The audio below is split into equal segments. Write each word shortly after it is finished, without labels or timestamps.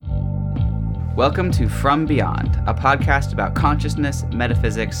Welcome to From Beyond, a podcast about consciousness,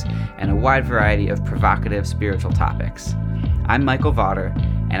 metaphysics, and a wide variety of provocative spiritual topics. I'm Michael Vaughter,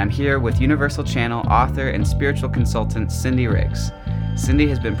 and I'm here with Universal Channel author and spiritual consultant Cindy Riggs. Cindy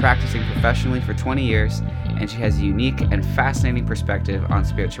has been practicing professionally for 20 years, and she has a unique and fascinating perspective on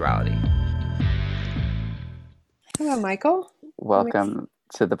spirituality. Hello, Michael. Welcome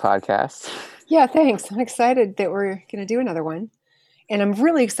to the podcast. Yeah, thanks. I'm excited that we're going to do another one. And I'm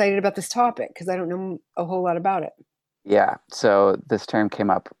really excited about this topic because I don't know a whole lot about it. Yeah, so this term came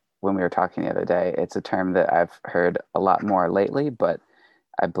up when we were talking the other day. It's a term that I've heard a lot more lately, but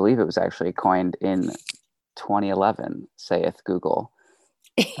I believe it was actually coined in 2011, saith Google.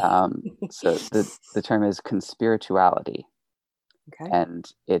 So the term is conspirituality. Okay. And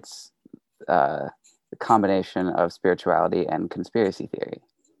it's the combination of spirituality and conspiracy theory.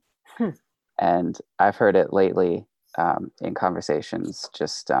 And I've heard it lately in conversations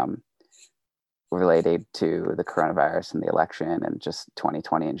just related to the coronavirus and the election and just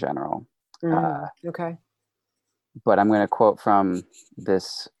 2020 in general. Okay. But I'm going to quote from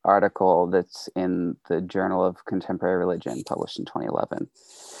this article that's in the Journal of Contemporary Religion, published in 2011.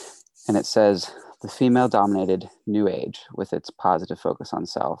 And it says, the female-dominated New Age, with its positive focus on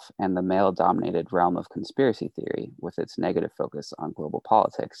self, and the male-dominated realm of conspiracy theory, with its negative focus on global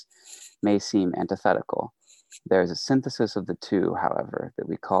politics, may seem antithetical. There is a synthesis of the two, however, that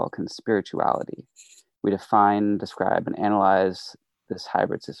we call conspirituality. We define, describe, and analyze this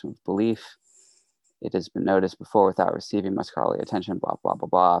hybrid system of belief. It has been noticed before without receiving much scholarly attention, blah, blah, blah,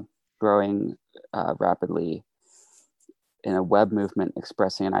 blah, growing rapidly in a web movement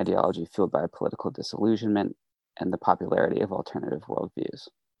expressing an ideology fueled by political disillusionment and the popularity of alternative worldviews.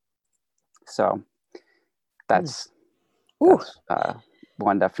 So that's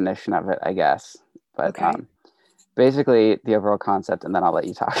one definition of it, I guess. But okay. Basically, the overall concept, and then I'll let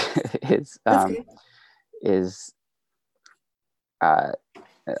you talk, I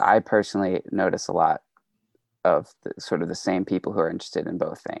personally notice a lot of sort of the same people who are interested in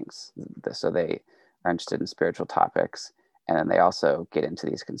both things. So they are interested in spiritual topics, and then they also get into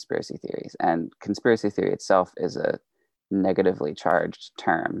these conspiracy theories. And conspiracy theory itself is a negatively charged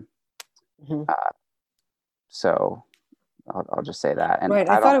term. Mm-hmm. So I'll just say that. And right.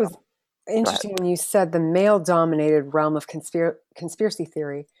 I thought it was interesting when you said the male-dominated realm of conspiracy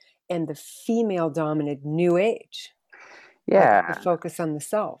theory and the female-dominated New Age. Yeah. Like the focus on the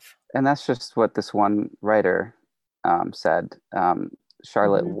self. And that's just what this one writer said.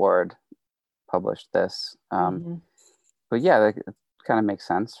 Charlotte Ward published this. But yeah, it kind of makes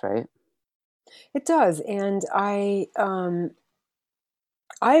sense, right? It does. And I've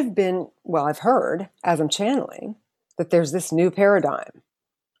heard, as I'm channeling, that there's this new paradigm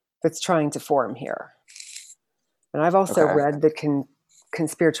that's trying to form here. And I've also read that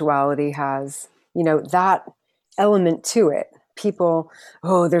conspirituality has, that element to it. People,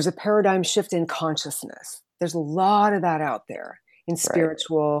 there's a paradigm shift in consciousness. There's a lot of that out there in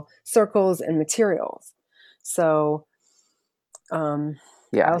spiritual circles and materials. So I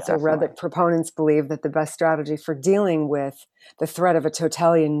also read that proponents believe that the best strategy for dealing with the threat of a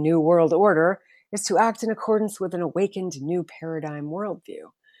totalitarian new world order is to act in accordance with an awakened new paradigm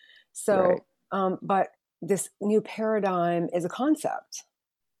worldview. So, but this new paradigm is a concept.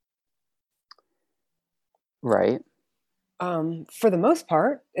 Right. For the most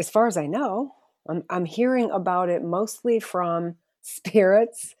part, as far as I know, I'm hearing about it mostly from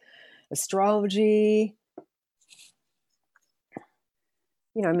spirits, astrology.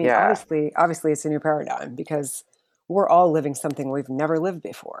 Obviously it's a new paradigm because we're all living something we've never lived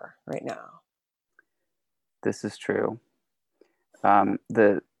before right now. This is true.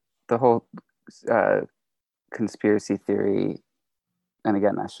 The whole conspiracy theory, and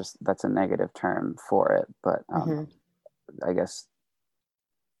again, that's a negative term for it, but I guess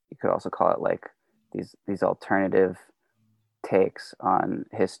you could also call it like these alternative takes on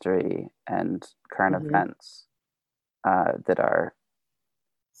history and current events that are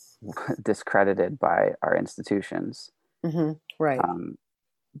discredited by our institutions. Right.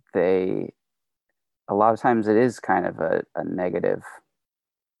 A lot of times it is kind of a negative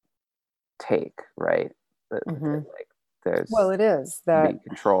take, right? It is that being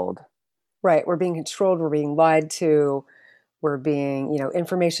controlled. Right. We're being controlled. We're being lied to. We're being,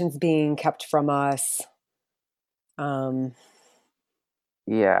 information's being kept from us.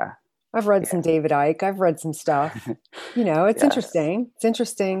 Yeah. I've read some David Icke. I've read some stuff. It's interesting. It's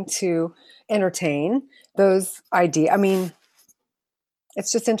interesting to entertain those ideas. I mean,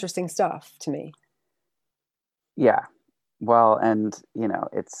 it's just interesting stuff to me. Yeah. Well, and,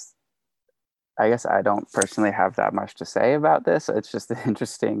 I guess I don't personally have that much to say about this. It's just an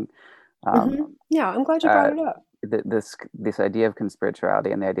interesting Yeah, I'm glad you uh, brought it up. this idea of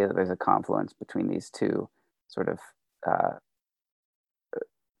conspirituality and the idea that there's a confluence between these two sort of uh,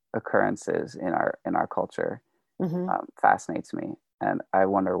 occurrences in our culture Hmm. fascinates me, and I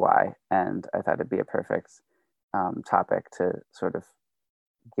wonder why. And I thought it'd be a perfect topic to sort of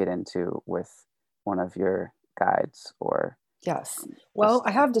get into with one of your guides, or Yes. Well, just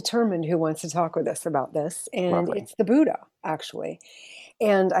I have determined who wants to talk with us about this, and lovely. it's the Buddha, actually.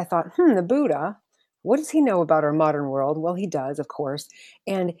 And I thought, the Buddha, what does he know about our modern world? Well, he does, of course.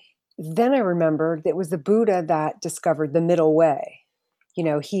 And then I remembered that it was the Buddha that discovered the middle way.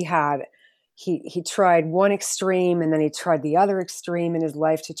 He tried one extreme and then he tried the other extreme in his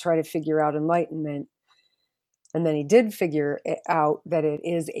life to try to figure out enlightenment. And then he did figure it out that it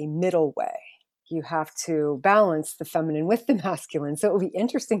is a middle way. You have to balance the feminine with the masculine. So it will be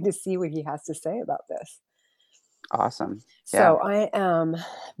interesting to see what he has to say about this. Awesome. Yeah. So I am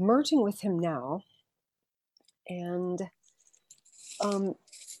merging with him now. And um,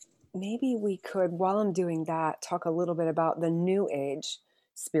 maybe we could, while I'm doing that, talk a little bit about the New Age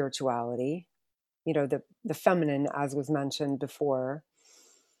spirituality, the feminine, as was mentioned before.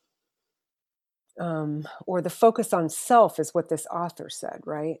 Or the focus on self is what this author said,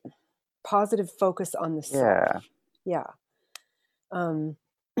 right? Positive focus on the self. Yeah. Yeah. Um,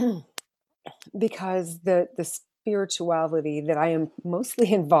 because the spirituality that I am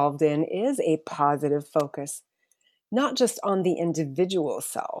mostly involved in is a positive focus, not just on the individual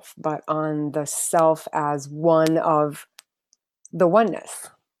self, but on the self as one of the oneness.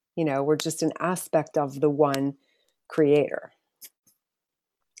 We're just an aspect of the one creator,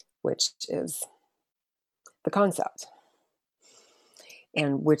 which is the concept,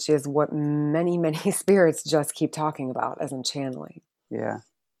 and which is what many, many spirits just keep talking about as I'm channeling. Yeah.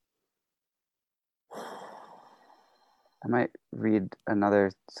 I might read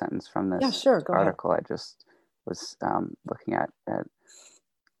another sentence from Yeah, this sure. Go ahead. article I just was looking at.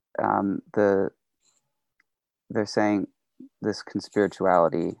 They're saying this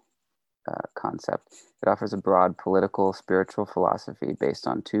conspirituality concept, it offers a broad political spiritual philosophy based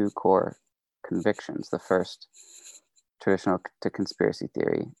on two core convictions. The first, traditional to conspiracy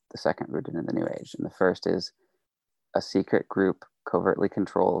theory; the second, rooted in the New Age. And the first is a secret group covertly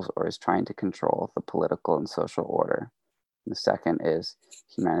controls or is trying to control the political and social order. And the second is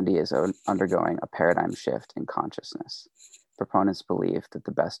humanity is undergoing a paradigm shift in consciousness. Proponents believe that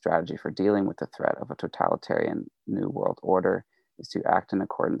the best strategy for dealing with the threat of a totalitarian new world order is to act in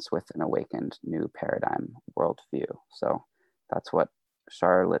accordance with an awakened new paradigm worldview. So that's what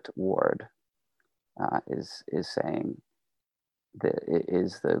Charlotte Ward is saying that it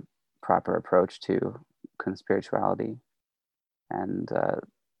is the proper approach to conspirituality, and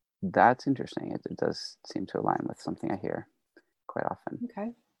that's interesting. It does seem to align with something I hear quite often.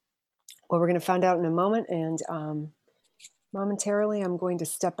 Okay. Well, we're going to find out in a moment. And momentarily, I'm going to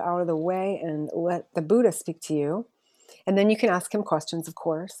step out of the way and let the Buddha speak to you. And then you can ask him questions, of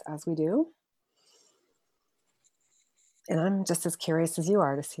course, as we do. And I'm just as curious as you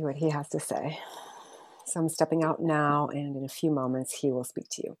are to see what he has to say. So I'm stepping out now, and in a few moments, he will speak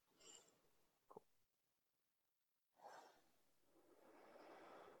to you.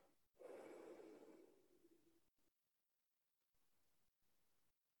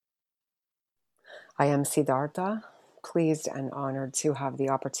 I am Siddhartha, pleased and honored to have the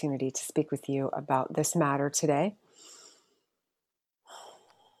opportunity to speak with you about this matter today.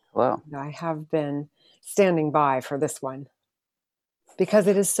 Hello. I have been standing by for this one because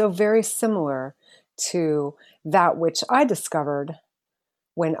it is so very similar to that which I discovered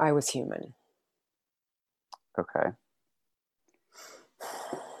when I was human. Okay.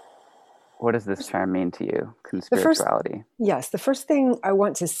 What does this term mean to you, conspirituality? The first thing I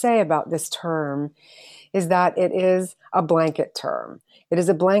want to say about this term is that it is a blanket term. It is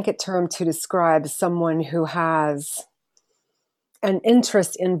a blanket term to describe someone who has an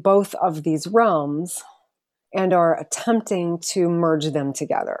interest in both of these realms and are attempting to merge them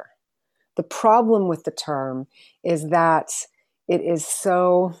together. The problem with the term is that it is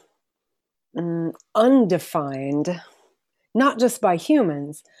so undefined, not just by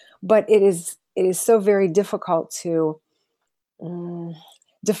humans, but it is so very difficult to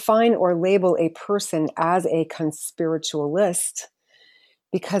define or label a person as a conspiritualist,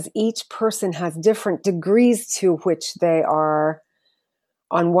 because each person has different degrees to which they are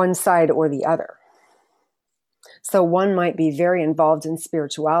on one side or the other. So one might be very involved in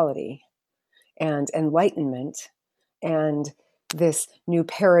spirituality and enlightenment and this new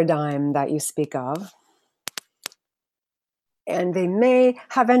paradigm that you speak of. And they may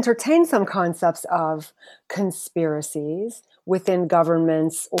have entertained some concepts of conspiracies within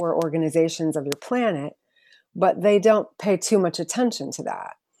governments or organizations of your planet, but they don't pay too much attention to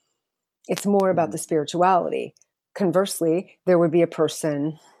that. It's more about the spirituality. Conversely, there would be a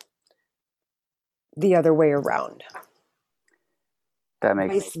person the other way around. That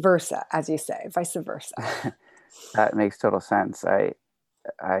makes vice versa, as you say, vice versa. That makes total sense. I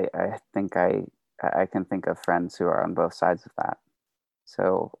think I can think of friends who are on both sides of that.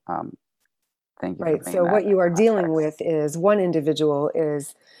 So thank you for Right. bringing So that what you are context. dealing with is one individual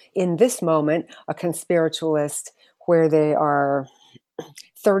is in this moment a conspiritualist where they are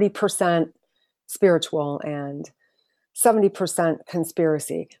 30% spiritual and 70%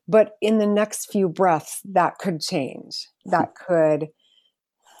 conspiracy. But in the next few breaths, that could change. That could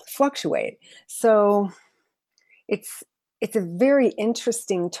fluctuate. So it's a very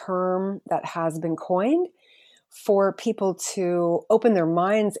interesting term that has been coined for people to open their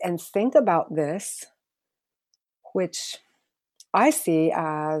minds and think about this, which I see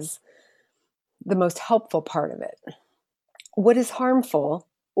as the most helpful part of it. What is harmful,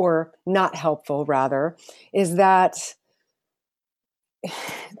 or not helpful rather, is that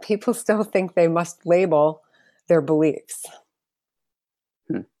people still think they must label their beliefs.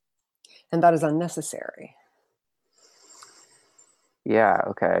 And that is unnecessary. Yeah,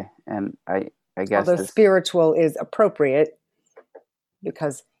 okay. And I guess Although spiritual is appropriate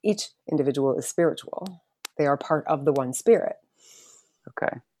because each individual is spiritual. They are part of the one spirit.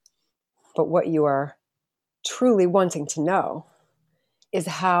 Okay. But what you are truly wanting to know is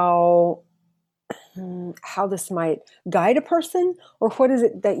how this might guide a person, or what is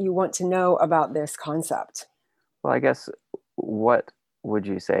it that you want to know about this concept? Well, I guess what would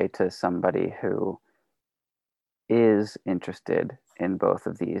you say to somebody who is interested in both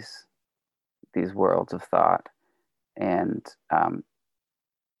of these worlds of thought, and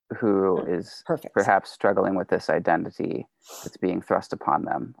who is Perfect. perhaps struggling with this identity that's being thrust upon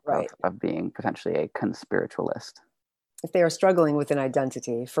them, right, of being potentially a conspiritualist? If they are struggling with an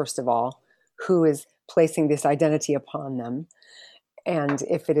identity, first of all, who is placing this identity upon them? And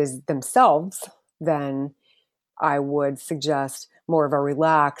if it is themselves, then I would suggest more of a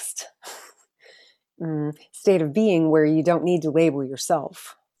relaxed state of being where you don't need to label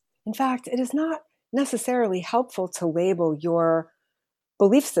yourself. In fact, it is not necessarily helpful to label your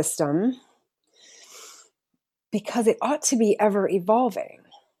belief system because it ought to be ever evolving.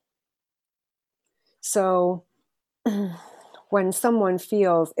 So when someone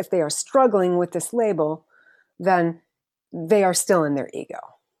feels, if they are struggling with this label, then they are still in their ego.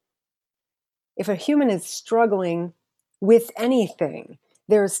 If a human is struggling with anything,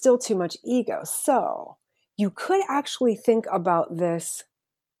 there is still too much ego. So you could actually think about this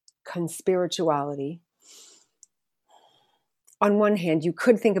conspirituality. On one hand, you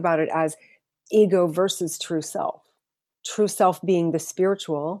could think about it as ego versus true self being the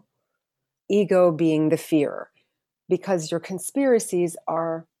spiritual, ego being the fear, because your conspiracies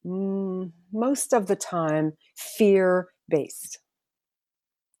are most of the time fear-based.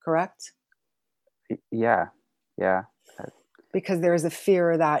 Correct? Yeah. Because there is a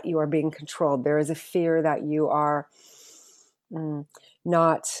fear that you are being controlled. There is a fear that you are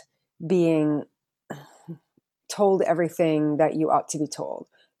not being told everything that you ought to be told.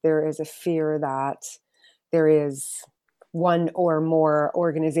 There is a fear that there is one or more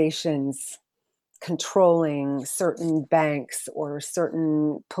organizations controlling certain banks or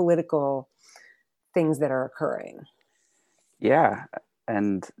certain political things that are occurring. Yeah.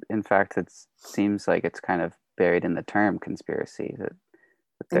 And in fact, it seems like it's kind of buried in the term conspiracy, that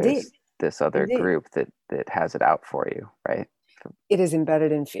there's Indeed. this other Indeed. group that has it out for you, right? It is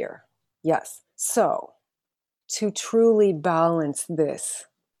embedded in fear. Yes. So to truly balance this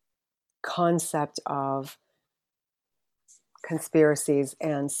concept of conspiracies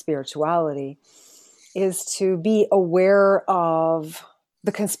and spirituality is to be aware of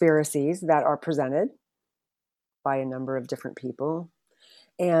the conspiracies that are presented by a number of different people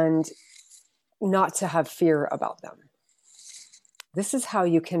and not to have fear about them. This is how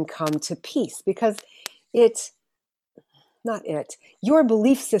you can come to peace, because your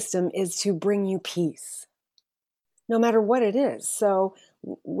belief system is to bring you peace, no matter what it is. So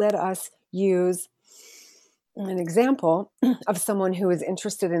let us use an example of someone who is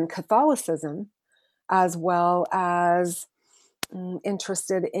interested in Catholicism as well as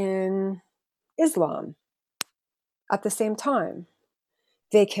interested in Islam at the same time.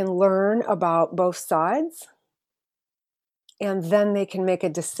 They can learn about both sides, and then they can make a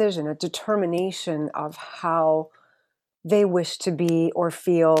decision, a determination of how they wish to be or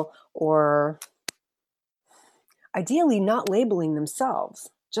feel, or ideally not labeling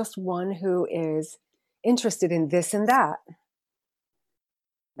themselves, just one who is interested in this and that.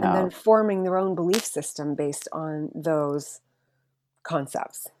 and then forming their own belief system based on those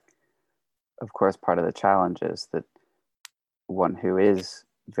concepts. Of course, part of the challenge is that one who is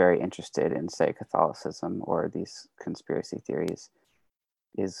very interested in, say, Catholicism or these conspiracy theories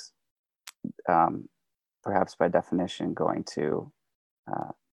is perhaps by definition going to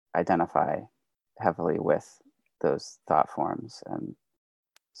identify heavily with those thought forms. And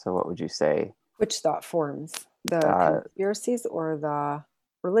so what would you say? Which thought forms? The conspiracies or the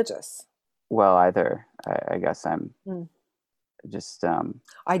religious? Well, either. I guess I'm just...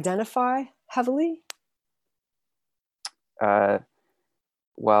 identify heavily?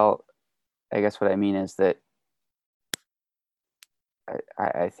 Well, I guess what I mean is that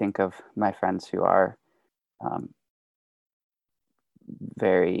I think of my friends who are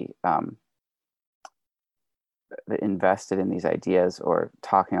very invested in these ideas or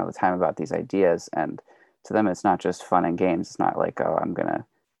talking all the time about these ideas. And to them, it's not just fun and games. It's not like, oh, I'm going to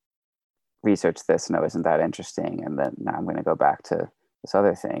research this. No, isn't that interesting? And then now I'm going to go back to this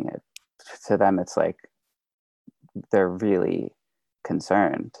other thing. To them, it's like they're really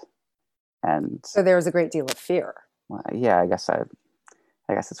concerned. And so there's a great deal of fear. Well, yeah, I guess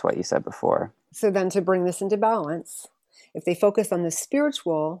it's what you said before. So then to bring this into balance, if they focus on the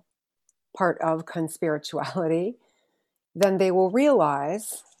spiritual part of conspirituality, then they will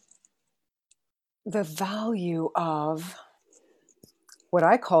realize the value of what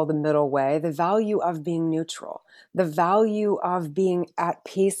I call the middle way, the value of being neutral, the value of being at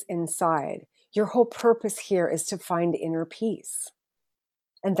peace inside. Your whole purpose here is to find inner peace.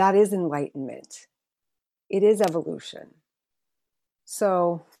 And that is enlightenment. It is evolution.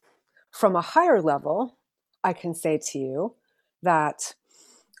 So from a higher level, I can say to you that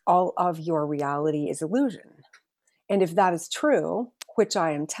all of your reality is illusion. And if that is true, which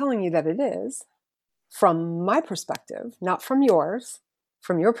I am telling you that it is, from my perspective, not from yours,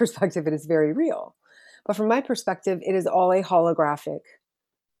 from your perspective, it is very real. But from my perspective, it is all a holographic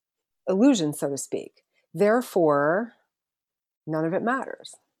illusion, so to speak. Therefore, none of it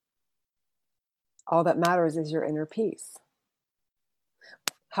matters. All that matters is your inner peace.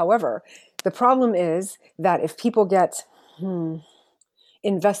 However, the problem is that if people get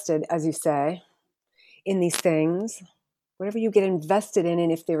invested, as you say, in these things, whatever you get invested in,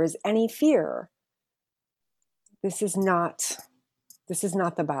 and if there is any fear, this is not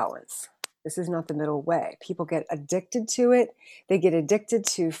the balance. This is not the middle way. People get addicted to it. They get addicted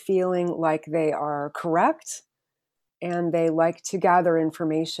to feeling like they are correct, and they like to gather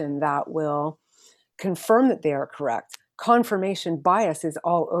information that will confirm that they are correct. Confirmation bias is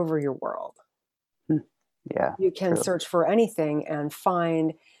all over your world. Yeah. You can search for anything and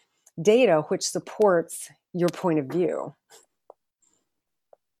find data which supports your point of view.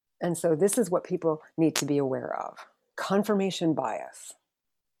 And so this is what people need to be aware of. Confirmation bias.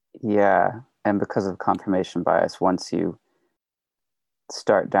 Yeah. And because of confirmation bias, once you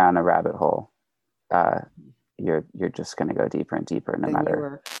start down a rabbit hole, you're just going to go deeper and deeper, no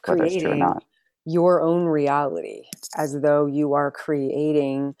matter whether it's true or not. Your own reality, as though you are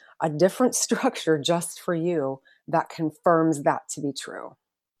creating a different structure just for you that confirms that to be true.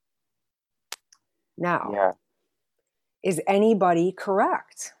 Now, is anybody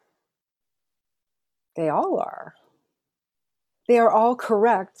correct? They all are. They are all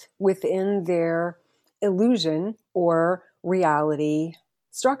correct within their illusion or reality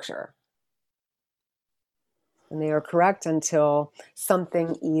structure. And they are correct until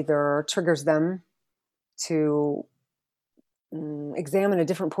something either triggers them to examine a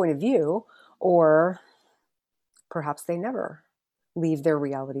different point of view, or perhaps they never leave their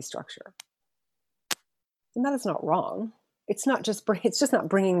reality structure. And that is not wrong. It's just not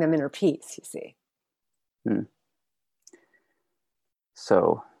bringing them inner peace, you see.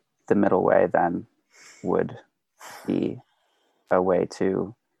 So the middle way then would be a way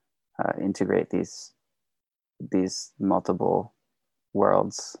to integrate these multiple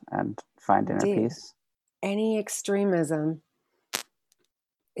worlds and find inner peace. Any extremism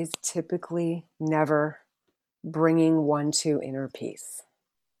is typically never bringing one to inner peace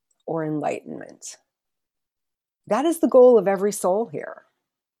or enlightenment. That is the goal of every soul here,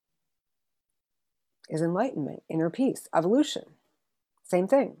 is enlightenment, inner peace, evolution. Same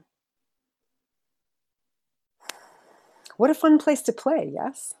thing. What a fun place to play,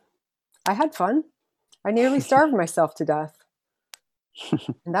 yes? I had fun. I nearly starved myself to death.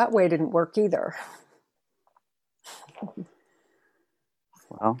 And that way didn't work either.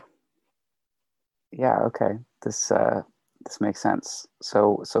 Well, yeah, okay. This makes sense.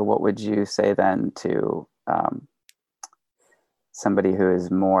 So what would you say then to somebody who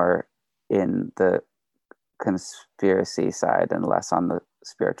is more in the conspiracy side and less on the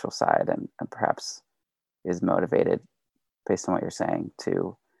spiritual side, and perhaps is motivated, based on what you're saying,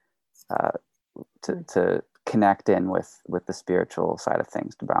 uh, to connect in with the spiritual side of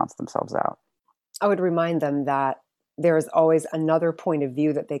things to balance themselves out. I would remind them that there is always another point of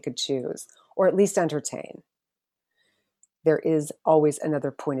view that they could choose, or at least entertain. There is always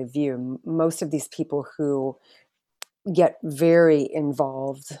another point of view. Most of these people who get very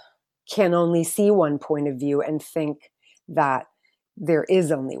involved can only see one point of view and think that there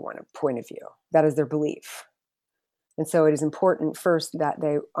is only one point of view. That is their belief. And so it is important first that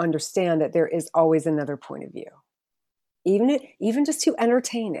they understand that there is always another point of view, even just to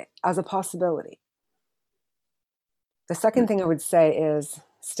entertain it as a possibility. The second thing I would say is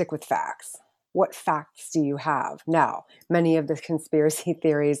stick with facts. What facts do you have? Now, many of the conspiracy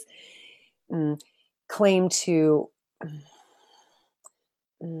theories claim to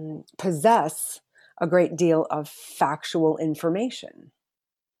possess a great deal of factual information.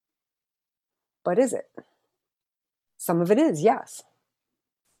 But is it? Some of it is, yes.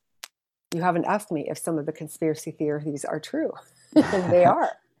 You haven't asked me if some of the conspiracy theories are true. And they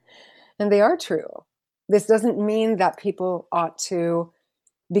are. And they are true. This doesn't mean that people ought to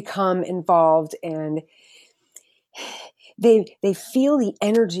become involved, and they feel the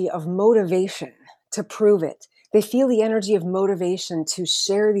energy of motivation to prove it. They feel the energy of motivation to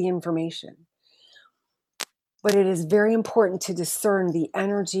share the information. But it is very important to discern the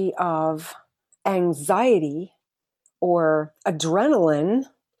energy of anxiety or adrenaline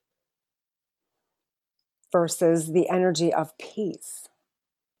versus the energy of peace.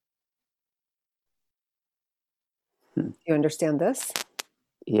 Do you understand this?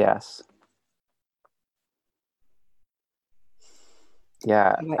 Yes.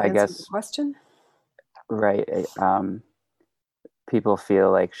 Yeah, I guess the question. Right. People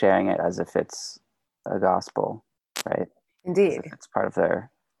feel like sharing it as if it's a gospel, right? Indeed. It's part of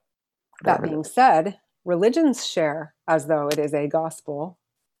their that being said, religions share as though it is a gospel,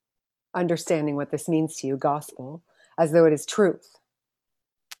 understanding what this means to you, gospel, as though it is truth.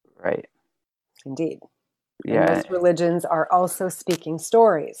 Right. Indeed. Yeah. And most religions are also speaking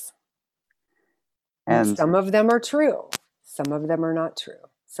stories. And some of them are true. Some of them are not true.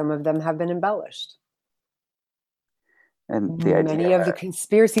 Some of them have been embellished. And many of the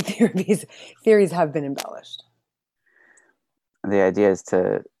conspiracy theories have been embellished. The idea is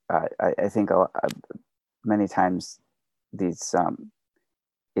to, I think many times these,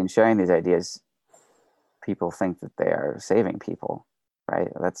 in sharing these ideas, people think that they are saving people, right?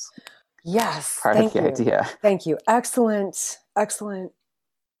 That's part of the idea. Thank you. Excellent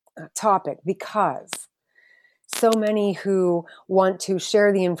topic, because so many who want to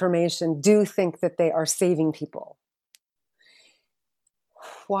share the information do think that they are saving people.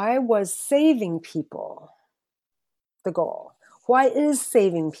 Why was saving people the goal? Why is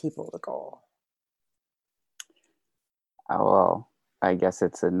saving people the goal? Oh, well, I guess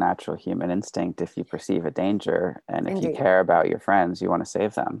it's a natural human instinct. If you perceive a danger and if Indeed. you care about your friends, you want to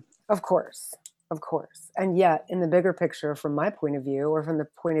save them. Of course. And yet, in the bigger picture, from my point of view, or from the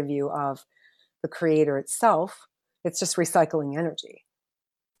point of view of the creator itself, it's just recycling energy.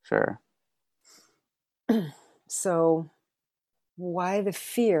 Sure. So why the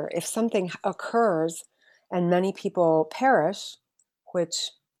fear? If something occurs and many people perish,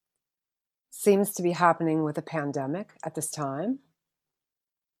 which seems to be happening with a pandemic at this time,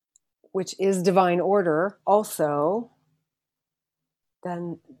 which is divine order also,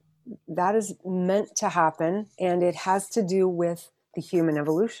 then that is meant to happen, and it has to do with the human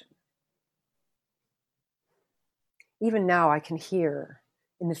evolution. Even now, I can hear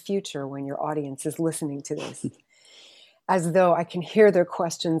in the future, when your audience is listening to this, as though I can hear their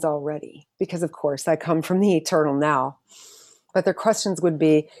questions already, because of course I come from the eternal now. But their questions would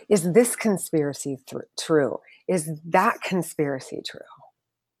be, is this conspiracy true? Is that conspiracy true?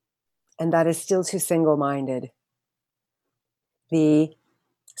 And that is still too single-minded. The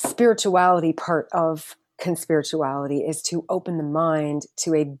spirituality part of conspirituality is to open the mind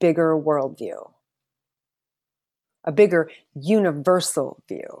to a bigger worldview, a bigger universal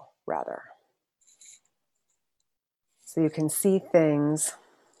view, rather. So you can see things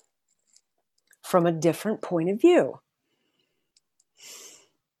from a different point of view.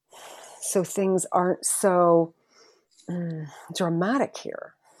 So things aren't so dramatic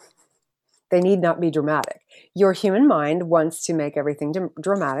here. They need not be dramatic. Your human mind wants to make everything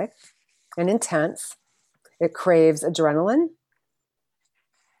dramatic and intense. It craves adrenaline.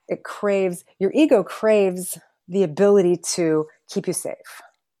 Your ego craves the ability to keep you safe.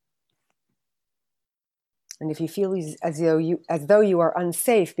 And if you feel as though you are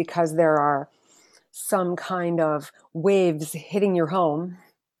unsafe because there are some kind of waves hitting your home,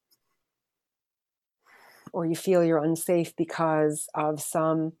 or you feel you're unsafe because of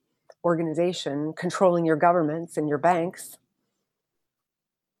some organization controlling your governments and your banks,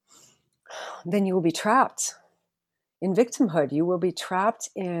 then you will be trapped in victimhood. You will be trapped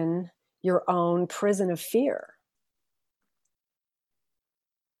in your own prison of fear.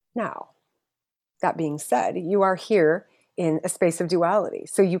 Now, that being said, you are here in a space of duality,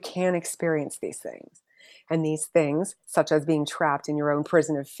 so you can experience these things. And these things, such as being trapped in your own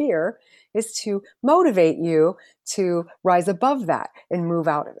prison of fear, is to motivate you to rise above that and move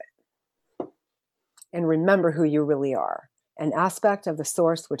out of it. And remember who you really are, an aspect of the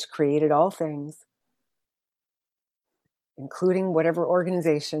source which created all things, including whatever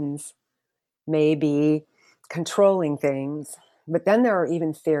organizations may be controlling things. But then there are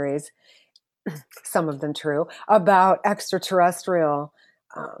even theories, some of them true, about extraterrestrial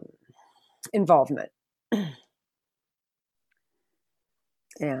involvement.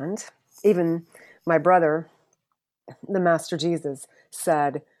 And even my brother, the Master Jesus,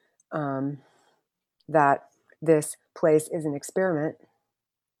 said that this place is an experiment.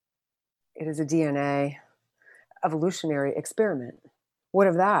 It is a DNA evolutionary experiment. What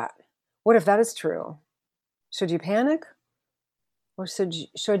of that? What if that is true? Should you panic? Or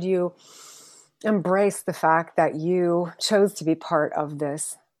should you embrace the fact that you chose to be part of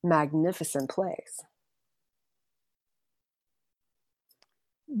this magnificent place?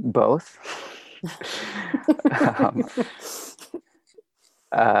 Both.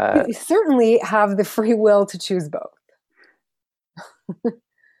 You certainly have the free will to choose both.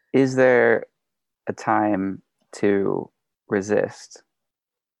 Is there a time to resist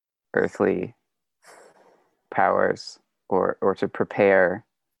earthly powers or to prepare,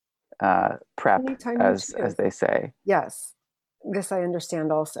 prep, as they say? Yes, this I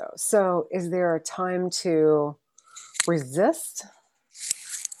understand also. So is there a time to resist?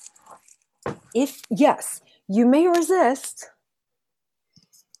 If yes, you may resist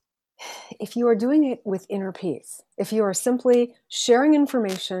if you are doing it with inner peace. If you are simply sharing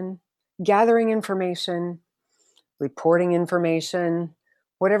information, gathering information, reporting information,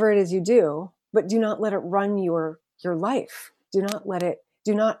 whatever it is you do, but do not let it run your life. Do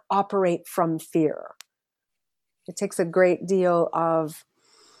not operate from fear. It takes a great deal of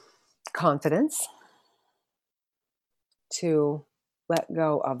confidence to let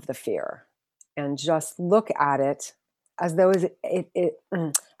go of the fear and just look at it as though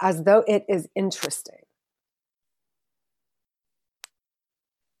it is interesting.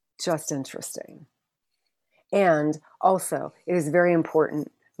 Just interesting. And also, it is very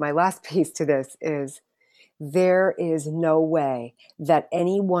important. My last piece to this is there is no way that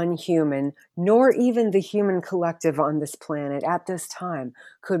any one human, nor even the human collective on this planet at this time,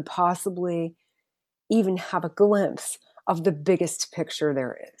 could possibly even have a glimpse of the biggest picture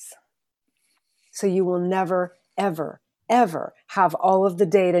there is. So you will never, ever, ever have all of the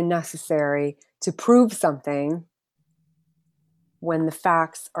data necessary to prove something when the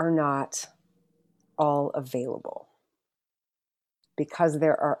facts are not all available. Because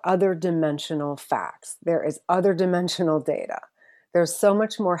there are other dimensional facts. There is other dimensional data. There's so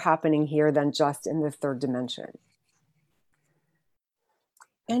much more happening here than just in the third dimension.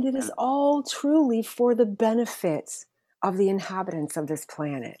 And it is all truly for the benefit of the inhabitants of this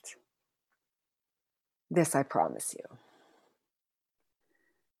planet. This I promise you.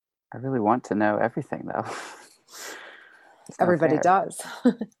 I really want to know everything, though. Everybody does.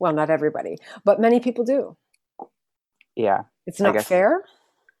 Well, not everybody, but many people do. Yeah. It's not fair?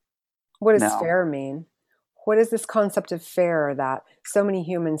 What does fair mean? What is this concept of fair that so many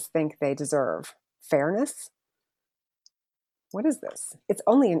humans think they deserve? Fairness? What is this? It's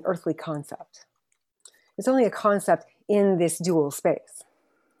only an earthly concept. It's only a concept in this dual space.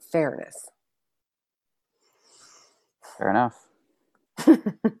 Fairness. Fair enough.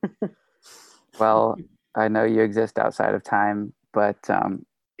 Well, I know you exist outside of time, but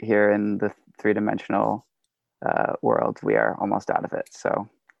here in the three-dimensional world, we are almost out of it. So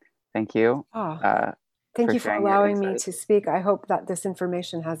thank you. Thank you for allowing me to speak. I hope that this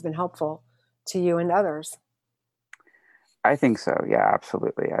information has been helpful to you and others. I think so. Yeah,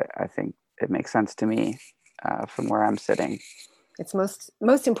 absolutely. I think it makes sense to me from where I'm sitting. It's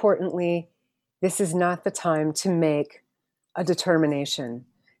most importantly, this is not the time to make a determination,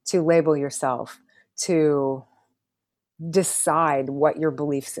 to label yourself, to decide what your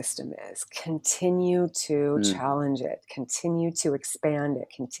belief system is. Continue to challenge it, continue to expand it,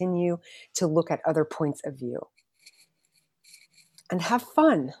 continue to look at other points of view. And have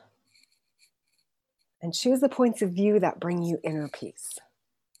fun. And choose the points of view that bring you inner peace.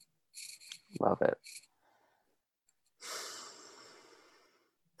 Love it.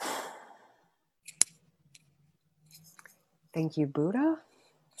 Thank you, Buddha.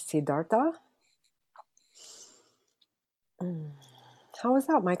 Siddhartha. How was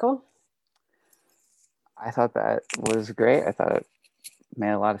that, Michael? I thought that was great. I thought it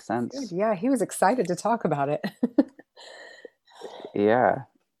made a lot of sense. Good. Yeah, he was excited to talk about it. Yeah.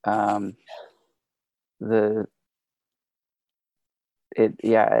 I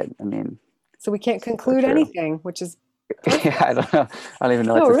mean. So we can't conclude anything, which is perfect. Yeah, I don't know. I don't even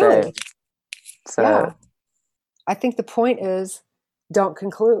know what to say. So, yeah. I think the point is, don't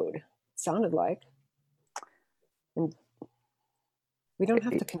conclude. It sounded like. And we don't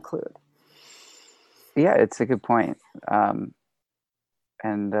have to conclude. Yeah, it's a good point. And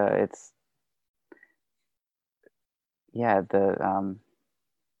it's, the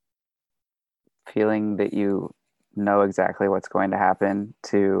feeling that you know exactly what's going to happen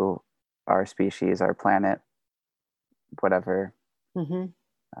to our species, our planet, whatever. Mm-hmm.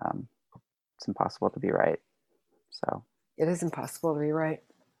 It's impossible to be right. So it is impossible to be right.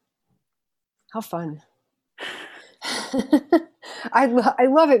 How fun. I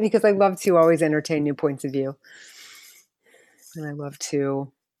love it because I love to always entertain new points of view. And I love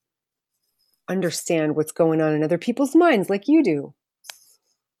to understand what's going on in other people's minds like you do.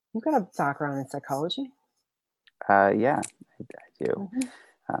 You've got a background in psychology. Yeah, I do.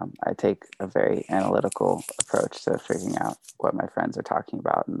 Mm-hmm. I take a very analytical approach to figuring out what my friends are talking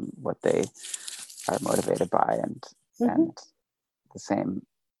about and what they are motivated by, and the same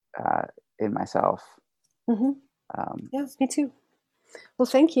in myself. Mm-hmm. Yeah, me too. Well,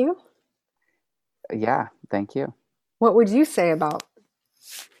 thank you. Yeah, thank you. What would you say about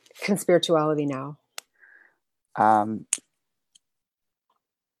conspirituality now?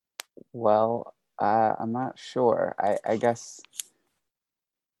 Well, I'm not sure. I guess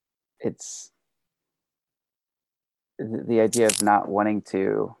it's the idea of not wanting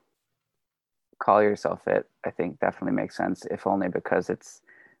to call yourself it, I think definitely makes sense, if only because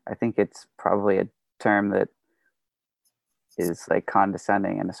I think it's probably a term that is like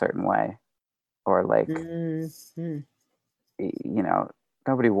condescending in a certain way, or like,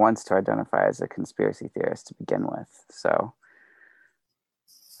 nobody wants to identify as a conspiracy theorist to begin with. So,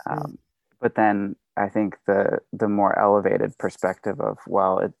 but then I think the more elevated perspective of,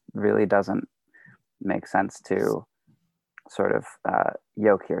 well, it really doesn't make sense to sort of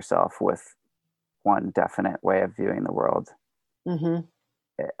yoke yourself with one definite way of viewing the world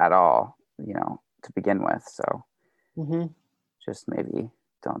at all, to begin with. So just maybe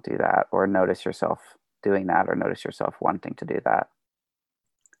don't do that, or notice yourself doing that, or notice yourself wanting to do that.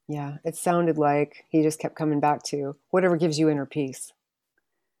 Yeah, it sounded like he just kept coming back to whatever gives you inner peace.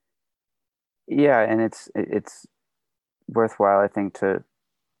 Yeah, and it's worthwhile, I think, to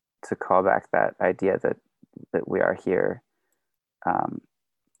call back that idea that we are here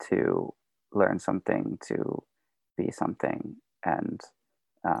to learn something, to be something, and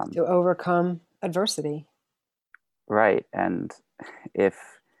to overcome adversity. Right, and if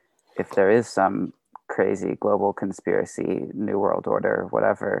there is some crazy global conspiracy, new world order,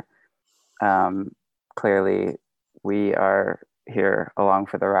 whatever, clearly we are here along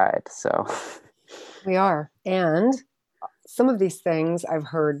for the ride. So we are. And some of these things I've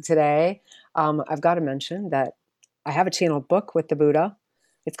heard today, I've got to mention that I have a channeled book with the Buddha.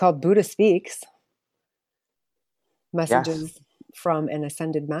 It's called Buddha Speaks. Messages from an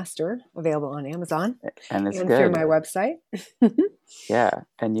Ascended Master, available on Amazon. And it's and good. through my website. Yeah.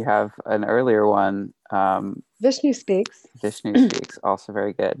 And you have an earlier one. Vishnu Speaks. Vishnu Speaks, also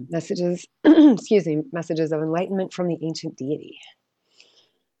very good. Messages, Messages of Enlightenment from the Ancient Deity.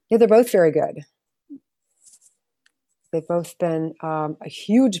 Yeah, they're both very good. They've both been a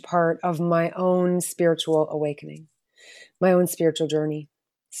huge part of my own spiritual awakening, my own spiritual journey.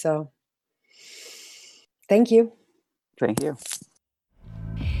 So, thank you. Thank you.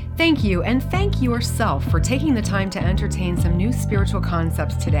 Thank you, and thank yourself for taking the time to entertain some new spiritual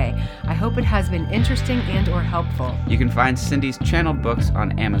concepts today. I hope it has been interesting and or helpful. You can find Cindy's channeled books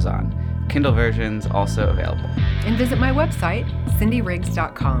on Amazon. Kindle versions also available. And visit my website,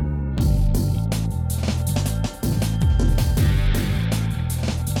 cindyriggs.com.